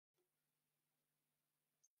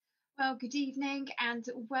Well, good evening and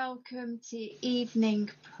welcome to evening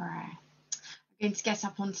prayer. I'm going to get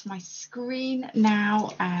up onto my screen now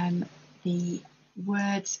the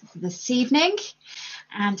words for this evening,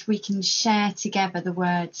 and we can share together the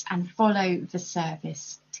words and follow the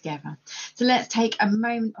service together. So let's take a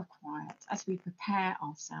moment of quiet as we prepare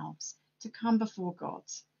ourselves to come before God,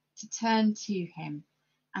 to turn to him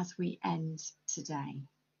as we end today.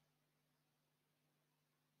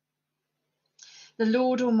 The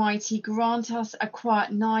Lord Almighty grant us a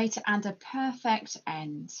quiet night and a perfect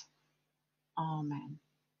end. Amen.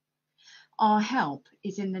 Our help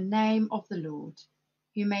is in the name of the Lord,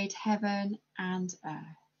 who made heaven and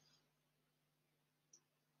earth.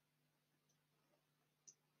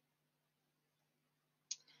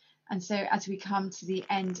 And so as we come to the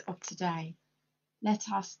end of today, let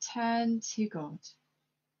us turn to God.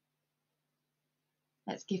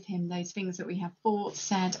 Let's give him those things that we have thought,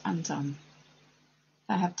 said and done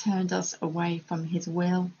that have turned us away from his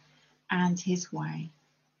will and his way.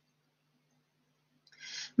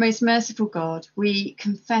 Most merciful God, we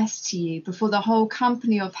confess to you before the whole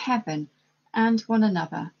company of heaven and one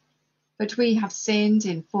another that we have sinned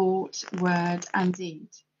in thought, word and deed,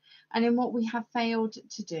 and in what we have failed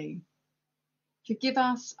to do. Forgive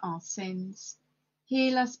us our sins,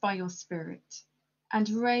 heal us by your Spirit, and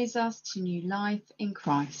raise us to new life in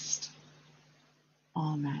Christ.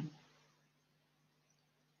 Amen.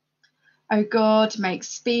 O God, make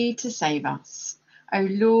speed to save us. O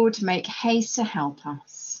Lord, make haste to help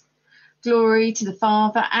us. Glory to the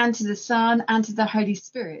Father, and to the Son, and to the Holy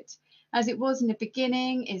Spirit, as it was in the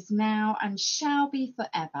beginning, is now, and shall be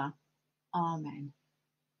forever. Amen.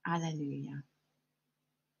 Alleluia.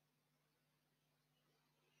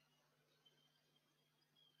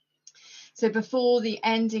 So before the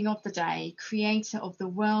ending of the day, Creator of the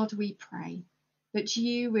world, we pray that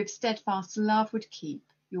you with steadfast love would keep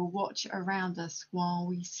your watch around us while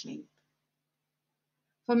we sleep.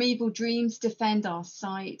 From evil dreams defend our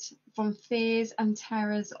sight, from fears and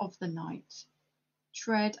terrors of the night.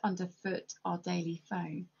 Tread underfoot our daily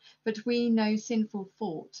foe, that we no sinful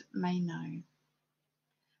thought may know.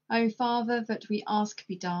 O Father, that we ask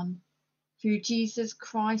be done, through Jesus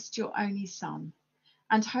Christ, your only Son,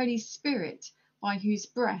 and Holy Spirit, by whose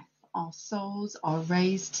breath our souls are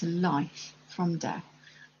raised to life from death.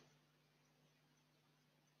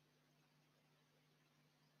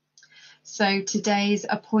 So today's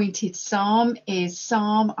appointed psalm is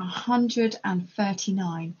Psalm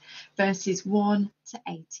 139, verses 1 to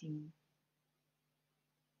 18.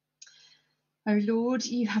 O Lord,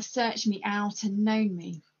 you have searched me out and known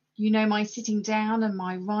me. You know my sitting down and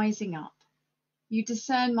my rising up. You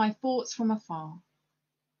discern my thoughts from afar.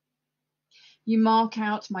 You mark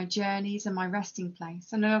out my journeys and my resting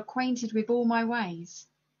place, and are acquainted with all my ways.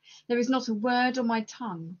 There is not a word on my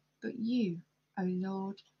tongue, but you, O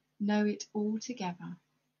Lord, know it altogether.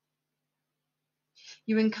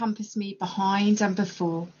 You encompass me behind and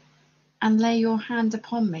before, and lay your hand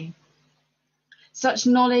upon me. Such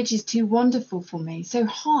knowledge is too wonderful for me, so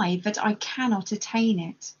high that I cannot attain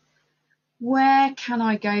it. Where can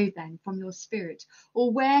I go then from your spirit,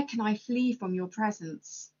 or where can I flee from your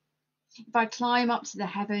presence? If I climb up to the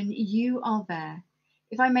heaven, you are there.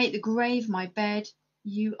 If I make the grave my bed,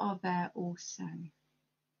 you are there also.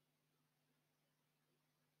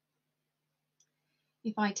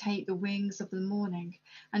 If I take the wings of the morning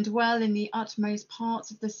and dwell in the utmost parts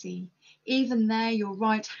of the sea, even there your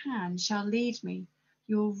right hand shall lead me,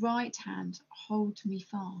 your right hand hold me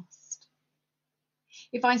fast.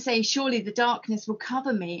 If I say, surely the darkness will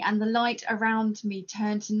cover me and the light around me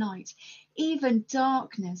turn to night, even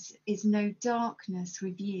darkness is no darkness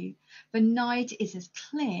with you, for night is as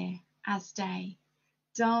clear as day.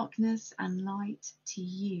 Darkness and light to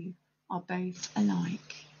you are both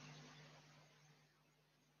alike.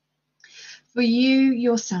 For you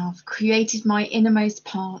yourself created my innermost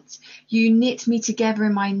parts. You knit me together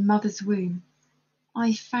in my mother's womb.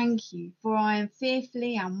 I thank you, for I am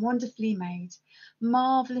fearfully and wonderfully made.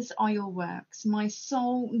 Marvellous are your works, my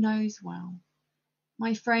soul knows well.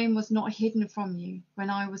 My frame was not hidden from you when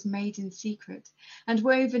I was made in secret and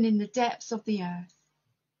woven in the depths of the earth.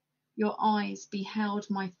 Your eyes beheld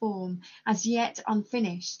my form, as yet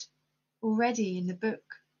unfinished. Already in the book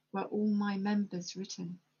were all my members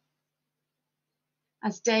written.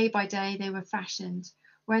 As day by day they were fashioned,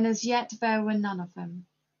 when as yet there were none of them.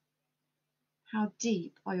 How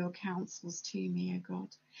deep are your counsels to me, O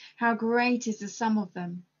God! How great is the sum of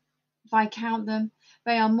them! If I count them,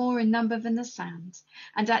 they are more in number than the sand,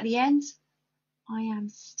 and at the end I am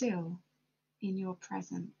still in your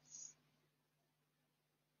presence.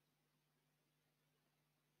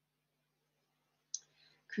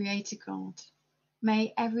 Creator God,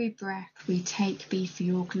 may every breath we take be for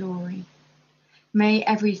your glory. May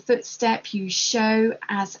every footstep you show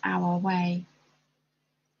as our way.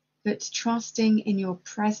 But trusting in your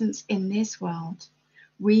presence in this world,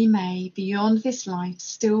 we may, beyond this life,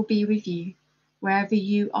 still be with you, wherever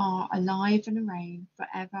you are, alive and reign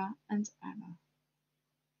forever and ever.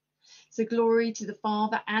 So glory to the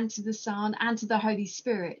Father, and to the Son, and to the Holy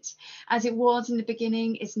Spirit, as it was in the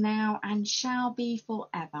beginning, is now, and shall be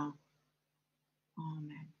forever.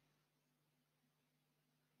 Amen.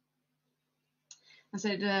 And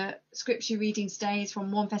so the scripture reading today is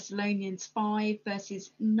from 1 Thessalonians 5,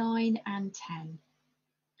 verses 9 and 10.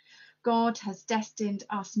 God has destined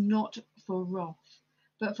us not for wrath,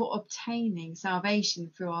 but for obtaining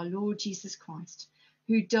salvation through our Lord Jesus Christ,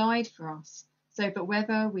 who died for us, so that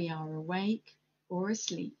whether we are awake or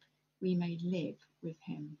asleep, we may live with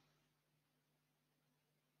him.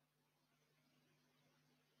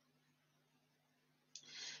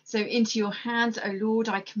 So into your hands, O Lord,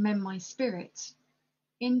 I commend my spirit.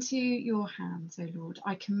 Into your hands, O Lord,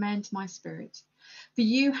 I commend my spirit. For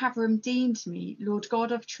you have redeemed me, Lord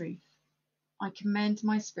God of truth. I commend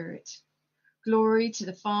my spirit. Glory to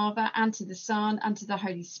the Father, and to the Son, and to the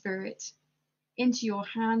Holy Spirit. Into your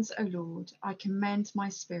hands, O Lord, I commend my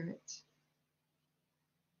spirit.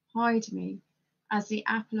 Hide me as the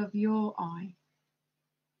apple of your eye.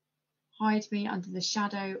 Hide me under the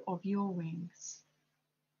shadow of your wings.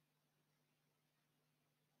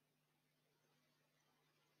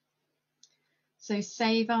 So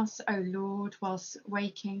save us, O Lord, whilst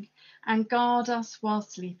waking, and guard us while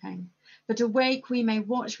sleeping, that awake we may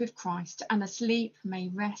watch with Christ, and asleep may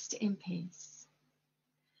rest in peace.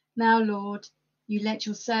 Now, Lord, you let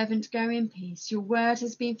your servant go in peace. Your word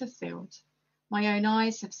has been fulfilled. My own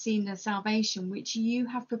eyes have seen the salvation which you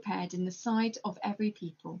have prepared in the sight of every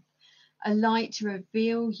people, a light to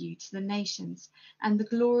reveal you to the nations, and the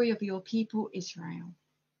glory of your people Israel.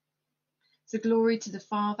 So glory to the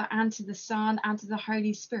Father, and to the Son, and to the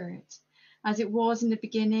Holy Spirit, as it was in the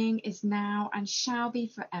beginning, is now, and shall be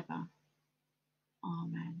forever.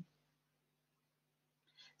 Amen.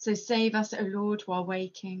 So save us, O Lord, while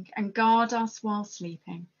waking, and guard us while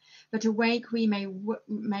sleeping, that awake we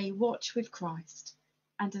may watch with Christ,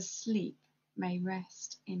 and asleep may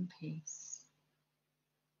rest in peace.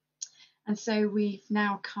 And so we've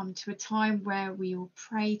now come to a time where we will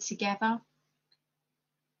pray together,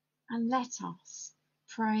 and let us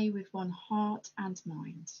pray with one heart and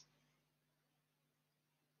mind.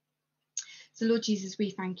 So Lord Jesus, we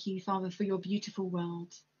thank you, Father, for your beautiful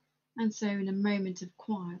world. And so in a moment of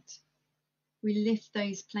quiet, we lift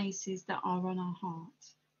those places that are on our heart,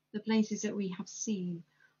 the places that we have seen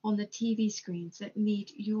on the TV screens that need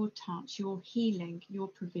your touch, your healing, your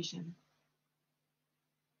provision.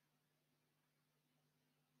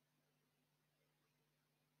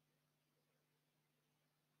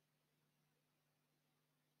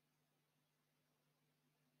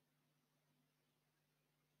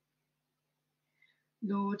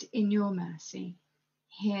 Lord, in your mercy,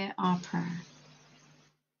 hear our prayer.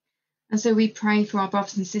 And so we pray for our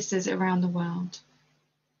brothers and sisters around the world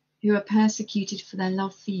who are persecuted for their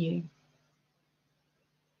love for you.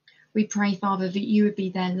 We pray, Father, that you would be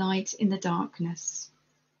their light in the darkness.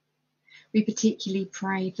 We particularly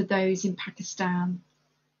pray for those in Pakistan.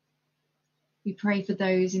 We pray for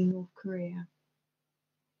those in North Korea.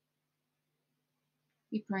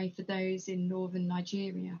 We pray for those in northern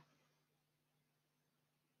Nigeria.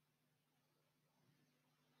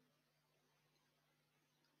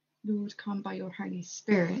 Lord, come by your Holy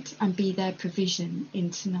Spirit and be their provision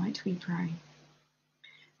in tonight, we pray.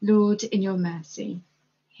 Lord, in your mercy,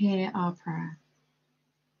 hear our prayer.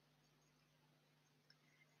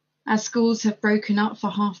 As schools have broken up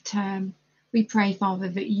for half term, we pray, Father,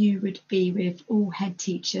 that you would be with all head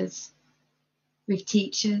teachers, with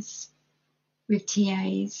TAs,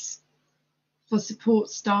 for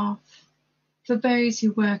support staff, for those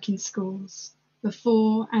who work in schools,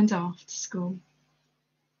 before and after school.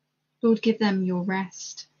 Lord, give them your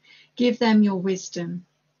rest, give them your wisdom.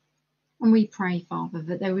 And we pray, Father,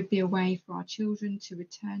 that there would be a way for our children to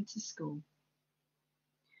return to school.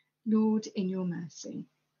 Lord, in your mercy,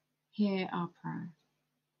 hear our prayer.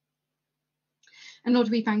 And Lord,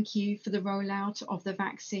 we thank you for the rollout of the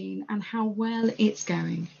vaccine and how well it's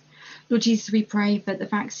going. Lord Jesus, we pray that the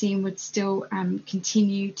vaccine would still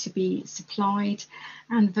continue to be supplied,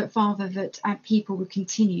 and that, Father, that people would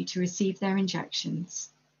continue to receive their injections.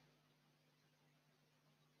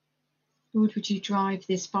 Lord, would you drive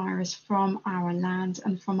this virus from our land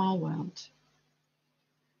and from our world?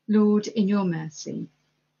 Lord, in your mercy,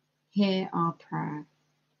 hear our prayer.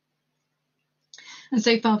 And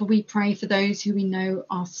so, Father, we pray for those who we know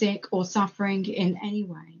are sick or suffering in any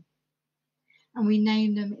way, and we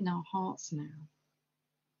name them in our hearts now.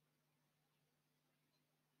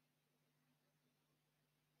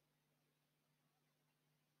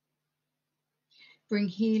 Bring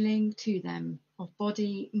healing to them of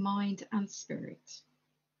body, mind, and spirit.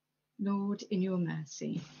 Lord, in your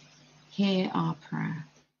mercy, hear our prayer.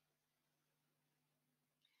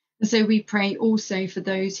 And so we pray also for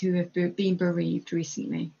those who have been bereaved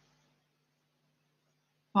recently.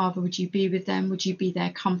 Father, would you be with them? Would you be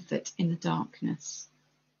their comfort in the darkness?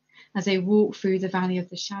 As they walk through the valley of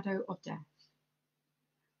the shadow of death,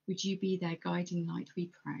 would you be their guiding light,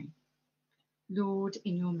 we pray. Lord,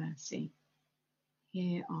 in your mercy,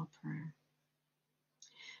 hear our prayer.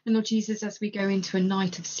 And Lord Jesus, as we go into a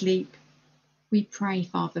night of sleep, we pray,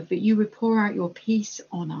 Father, that you would pour out your peace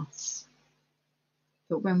on us.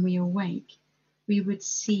 That when we awake, we would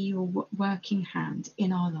see your working hand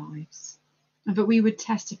in our lives, and that we would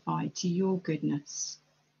testify to your goodness.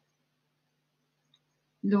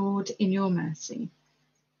 Lord, in your mercy,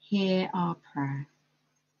 hear our prayer.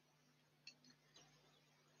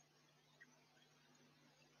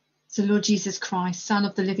 So, Lord Jesus Christ, Son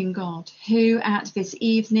of the living God, who at this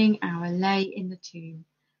evening hour lay in the tomb,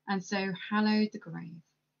 and so hallowed the grave,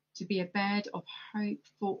 to be a bed of hope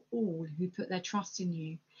for all who put their trust in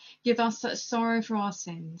you, give us such sorrow for our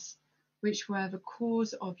sins, which were the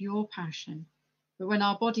cause of your passion, that when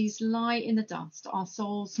our bodies lie in the dust, our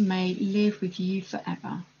souls may live with you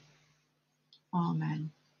forever.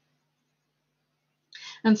 Amen.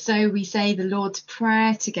 And so we say the Lord's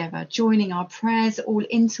Prayer together, joining our prayers all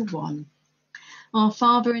into one. Our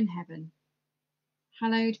Father in heaven,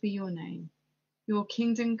 hallowed be your name. Your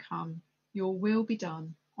kingdom come, your will be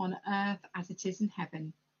done, on earth as it is in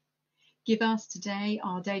heaven. Give us today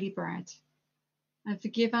our daily bread, and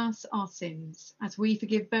forgive us our sins, as we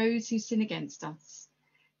forgive those who sin against us.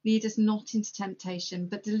 Lead us not into temptation,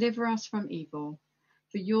 but deliver us from evil.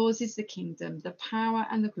 For yours is the kingdom, the power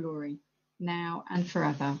and the glory, now and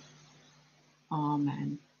forever.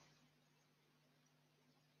 Amen.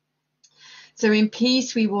 So in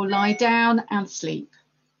peace we will lie down and sleep.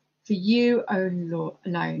 For you, O Lord,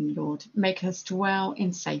 alone, Lord, make us dwell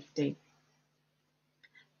in safety.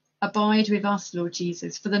 Abide with us, Lord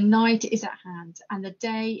Jesus, for the night is at hand and the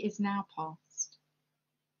day is now past.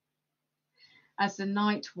 As the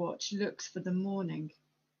night watch looks for the morning,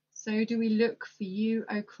 so do we look for you,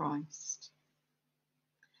 O Christ.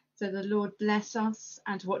 So the Lord bless us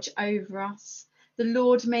and watch over us. The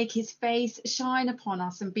Lord make his face shine upon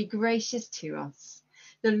us and be gracious to us.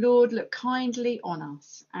 The Lord look kindly on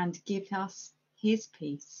us and give us his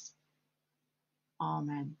peace.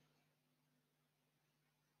 Amen.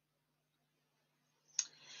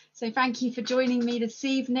 So thank you for joining me this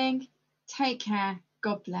evening. Take care,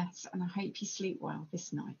 God bless, and I hope you sleep well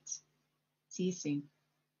this night. See you soon.